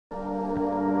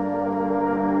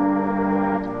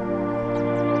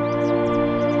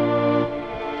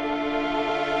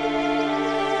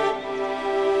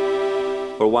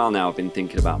For a while now I've been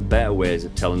thinking about better ways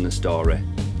of telling the story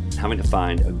and having to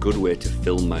find a good way to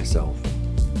film myself.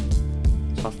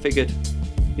 So I figured,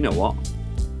 you know what,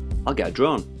 I'll get a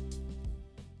drone.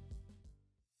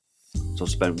 So I've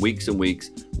spent weeks and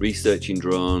weeks researching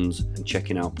drones and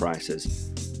checking out prices,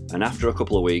 and after a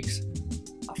couple of weeks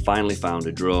I finally found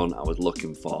a drone I was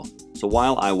looking for. So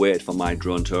while I waited for my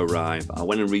drone to arrive, I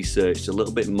went and researched a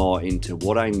little bit more into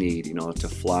what I need in order to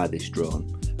fly this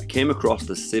drone. I came across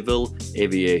the Civil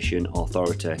Aviation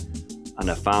Authority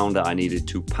and I found that I needed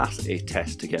to pass a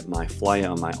test to get my flyer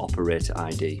and my operator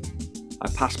ID. I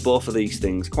passed both of these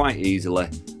things quite easily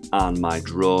and my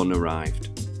drone arrived.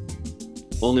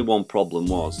 Only one problem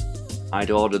was,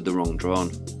 I'd ordered the wrong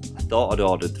drone. I thought I'd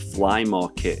ordered the Fly More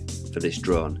kit for this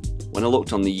drone. When I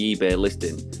looked on the eBay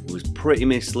listing, it was pretty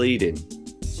misleading.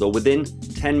 So within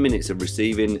 10 minutes of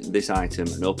receiving this item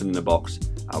and opening the box,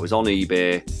 I was on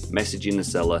eBay, messaging the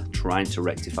seller, trying to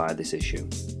rectify this issue.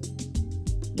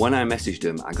 When I messaged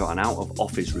him, I got an out of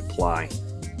office reply.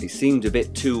 It seemed a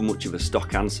bit too much of a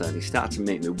stock answer and he started to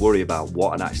make me worry about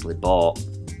what I'd actually bought.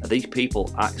 Are these people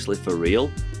actually for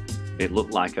real? It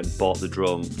looked like I'd bought the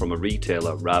drone from a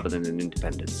retailer rather than an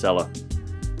independent seller.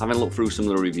 Having looked through some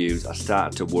of the reviews, I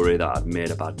started to worry that I'd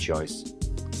made a bad choice.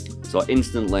 So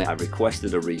instantly I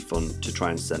requested a refund to try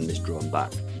and send this drone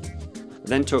back. It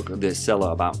then took the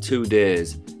seller about 2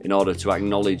 days in order to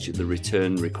acknowledge the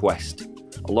return request.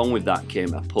 Along with that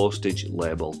came a postage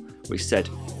label which said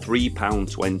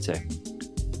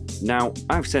 £3.20. Now,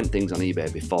 I've sent things on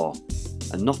eBay before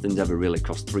and nothing's ever really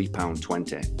cost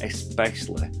 £3.20,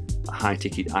 especially a high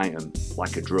ticket item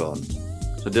like a drone.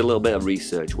 So I did a little bit of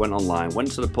research, went online,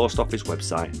 went to the post office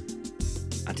website,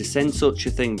 and to send such a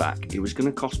thing back, it was going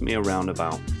to cost me around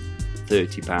about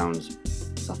 £30.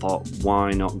 So I thought,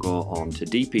 why not go on to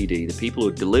DPD, the people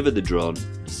who delivered the drone,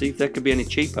 to see if they could be any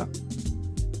cheaper.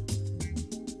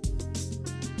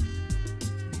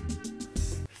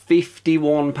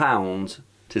 £51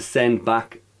 to send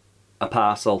back a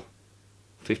parcel.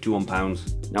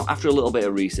 £51. Now, after a little bit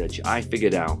of research, I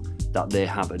figured out that they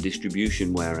have a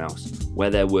distribution warehouse where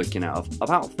they're working out of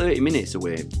about 30 minutes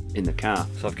away in the car.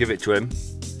 So I've given it to him.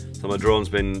 So my drone's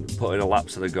been put in a lap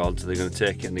to the gods. They're going to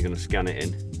take it and they're going to scan it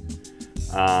in.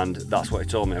 And that's what he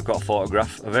told me. I've got a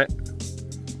photograph of it.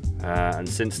 And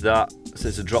since I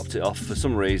dropped it off, for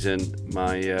some reason,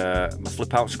 my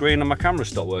flip out screen on my camera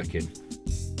stopped working.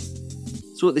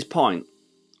 So at this point,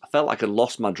 I felt like I'd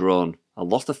lost my drone. I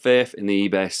lost the faith in the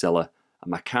eBay seller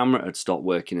and my camera had stopped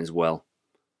working as well.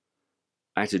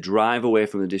 I had to drive away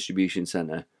from the distribution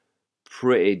centre,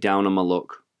 pretty down on my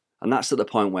luck. And that's at the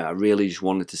point where I really just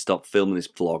wanted to stop filming this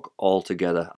vlog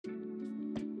altogether.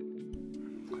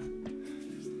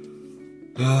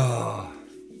 I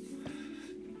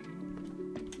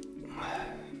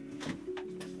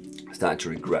started to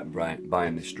regret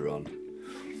buying this drone.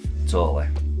 Totally.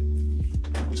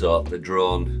 So the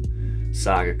drone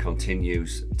saga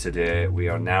continues today. We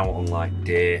are now on like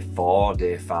day 4,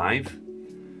 day 5.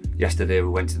 Yesterday we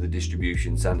went to the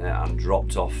distribution centre and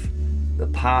dropped off the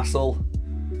parcel,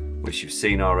 which you've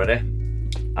seen already,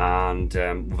 and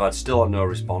we've still had no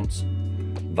response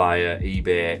via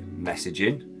eBay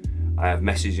messaging. I have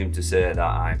messaged him to say that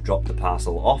I've dropped the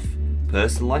parcel off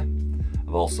personally.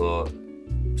 I've also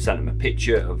sent him a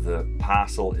picture of the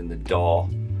parcel in the door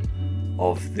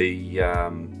of the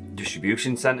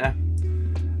distribution centre.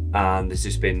 And there's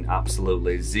just been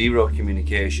absolutely zero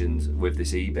communications with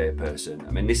this eBay person.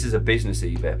 I mean, this is a business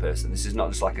eBay person. This is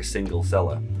not just like a single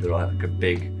seller. They're like a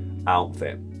big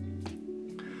outfit.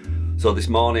 So this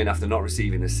morning, after not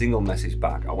receiving a single message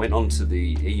back, I went onto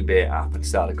the eBay app and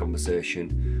started a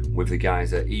conversation with the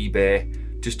guys at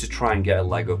eBay just to try and get a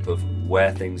leg up of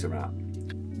where things are at.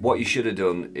 What you should have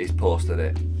done is posted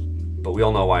it. But we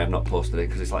all know why I've not posted it,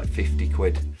 because it's like 50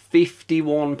 quid.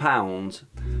 £51.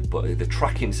 But the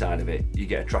tracking side of it, you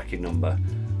get a tracking number,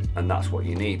 and that's what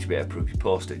you need to be able to prove your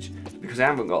postage. Because I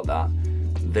haven't got that,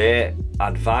 they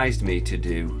advised me to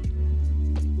do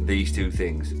these 2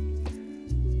 things.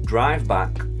 Drive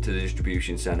back to the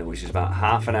distribution centre, which is about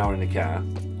half an hour in the car,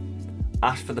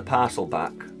 ask for the parcel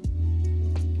back,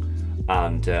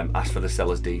 and ask for the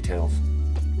seller's details.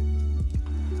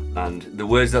 And the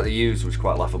words that they used was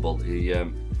quite laughable.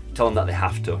 You tell them that they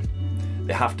have to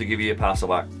give you your parcel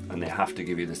back, and they have to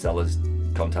give you the seller's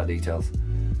contact details.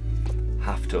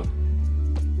 Have to.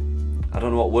 I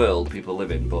don't know what world people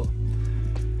live in, but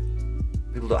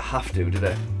people don't have to, do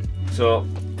they? So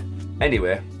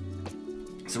anyway,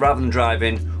 so rather than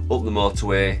driving up the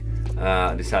motorway,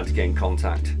 I decided to get in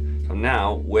contact. So I'm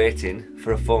now waiting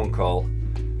for a phone call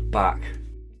back.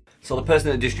 So the person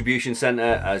at the distribution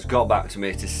centre has got back to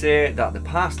me to say that the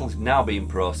parcel is now being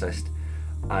processed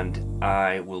and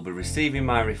I will be receiving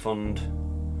my refund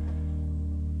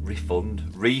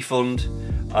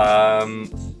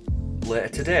later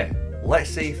today. Let's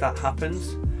see if that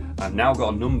happens. I've now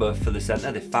got a number for the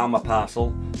centre. They found my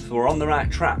parcel, so we're on the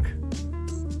right track.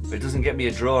 But it doesn't get me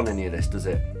a drone, any of this, does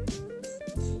it?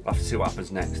 We'll have to see what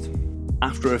happens next.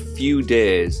 After a few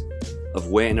days of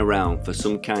waiting around for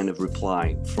some kind of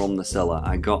reply from the seller,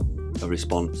 I got a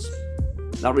response.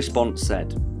 That response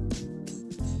said,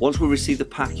 once we receive the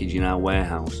package in our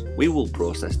warehouse, we will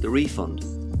process the refund.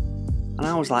 And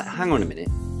I was like, hang on a minute.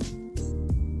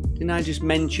 Didn't I just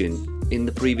mention in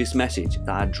the previous message that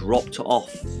I dropped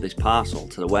off this parcel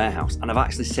to the warehouse and I've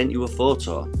actually sent you a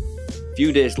photo? A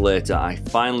few days later, I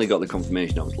finally got the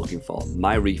confirmation I was looking for.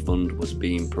 My refund was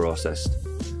being processed.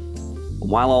 And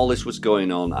while all this was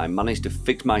going on, I managed to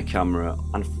fix my camera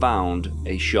and found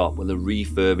a shop with a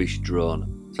refurbished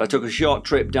drone. So I took a short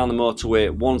trip down the motorway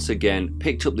once again,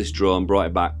 picked up this drone, brought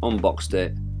it back, unboxed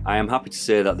it. I am happy to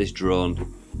say that this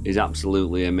drone is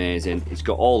absolutely amazing. It's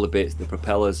got all the bits, the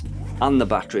propellers and the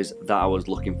batteries that I was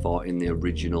looking for in the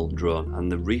original drone,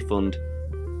 and the refund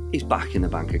is back in the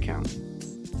bank account.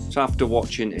 So after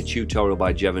watching a tutorial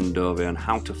by Jevon Dovey on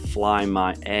how to fly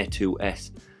my Air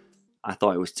 2S, I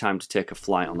thought it was time to take a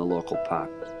flight on the local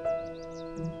park.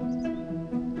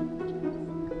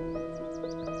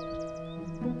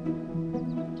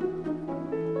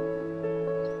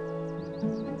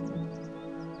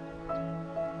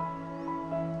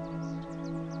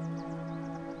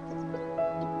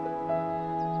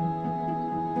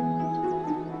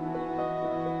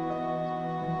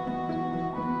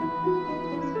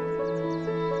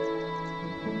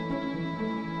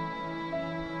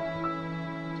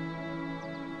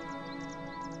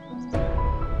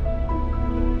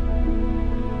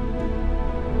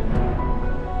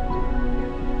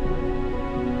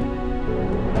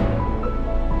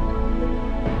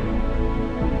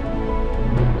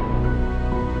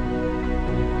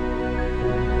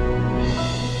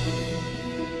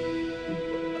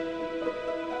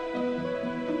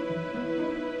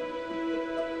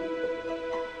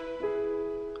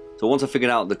 So once I figured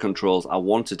out the controls, I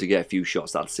wanted to get a few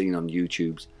shots that I'd seen on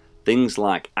YouTube's. Things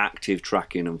like active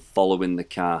tracking and following the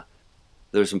car.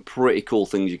 There are some pretty cool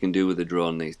things you can do with the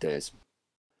drone these days.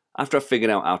 After I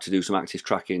figured out how to do some active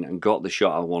tracking and got the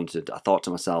shot I wanted, I thought to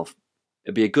myself,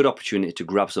 it'd be a good opportunity to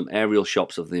grab some aerial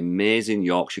shots of the amazing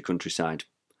Yorkshire countryside.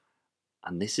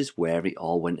 And this is where it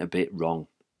all went a bit wrong.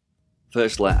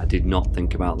 Firstly, I did not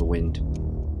think about the wind.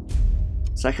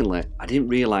 Secondly, I didn't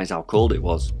realise how cold it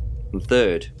was. And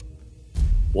third,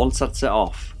 once I'd set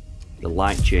off, the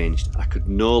light changed. I could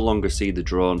no longer see the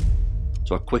drone,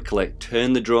 so I quickly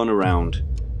turned the drone around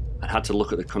and had to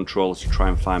look at the controls to try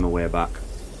and find my way back.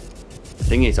 The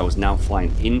thing is, I was now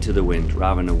flying into the wind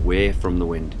rather than away from the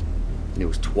wind, and it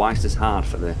was twice as hard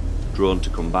for the drone to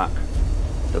come back.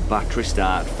 The battery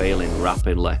started failing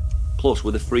rapidly, plus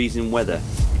with the freezing weather,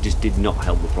 it just did not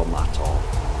help the problem at all.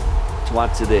 To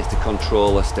add to this, the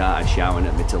controller started shouting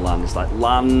at me to land. It's like,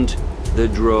 land the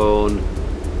drone.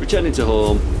 Returning to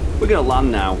home, we're going to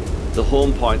land now. The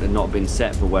home point had not been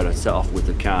set for where I set off with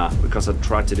the car because I'd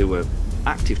tried to do an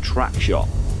active track shot.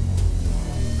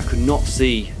 I could not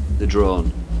see the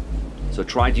drone, so I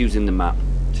tried using the map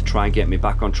to try and get me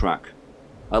back on track.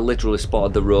 I literally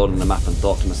spotted the road on the map and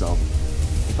thought to myself,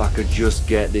 if I could just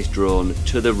get this drone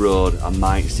to the road, I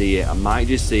might see it. I might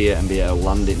just see it and be able to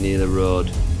land it near the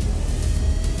road.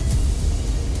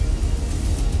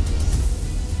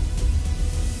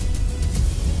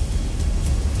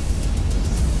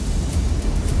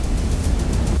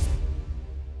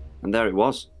 And there it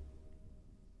was.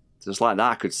 Just like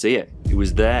that, I could see it. It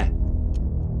was there.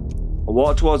 I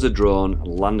walked towards the drone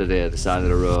and landed it at the side of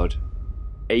the road.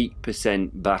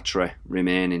 8% battery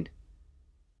remaining.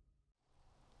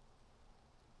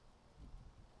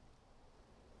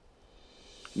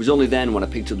 It was only then when I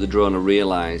picked up the drone I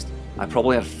realised I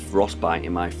probably had frostbite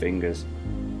in my fingers.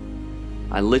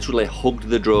 I literally hugged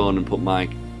the drone and put my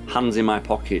hands in my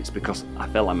pockets because I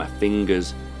felt like my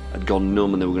fingers had gone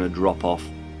numb and they were going to drop off.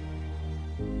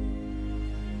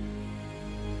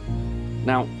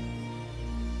 Now,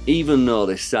 even though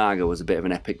this saga was a bit of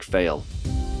an epic fail,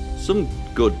 some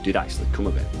good did actually come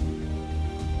of it.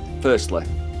 Firstly,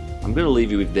 I'm going to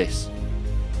leave you with this,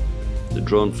 the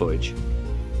drone footage.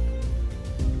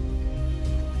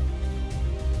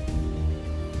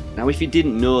 Now, if you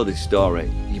didn't know this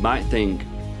story, you might think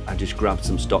I just grabbed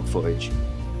some stock footage.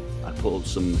 I put up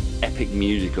some epic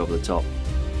music over the top.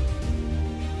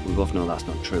 We both know that's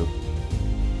not true.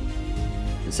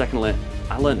 And secondly,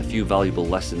 I learned a few valuable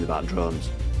lessons about drones.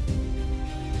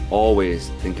 Always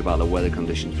think about the weather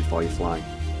conditions before you fly.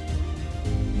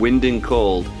 Wind and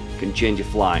cold can change your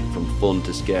flight from fun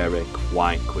to scary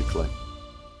quite quickly.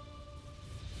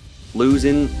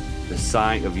 Losing the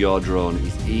sight of your drone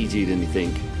is easier than you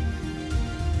think.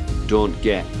 Don't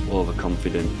get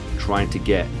overconfident trying to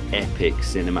get epic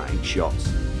cinematic shots.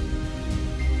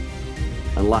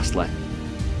 And lastly,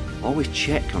 always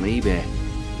check on eBay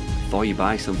before you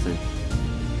buy something.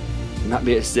 You might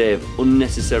be able to save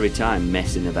unnecessary time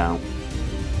messing about.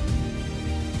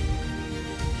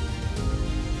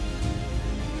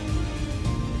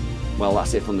 Well,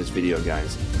 that's it from this video,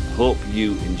 guys. Hope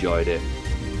you enjoyed it.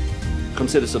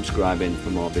 Consider subscribing for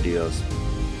more videos.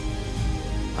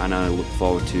 And I look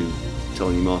forward to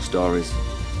telling you more stories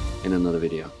in another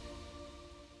video.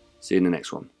 See you in the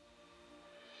next one.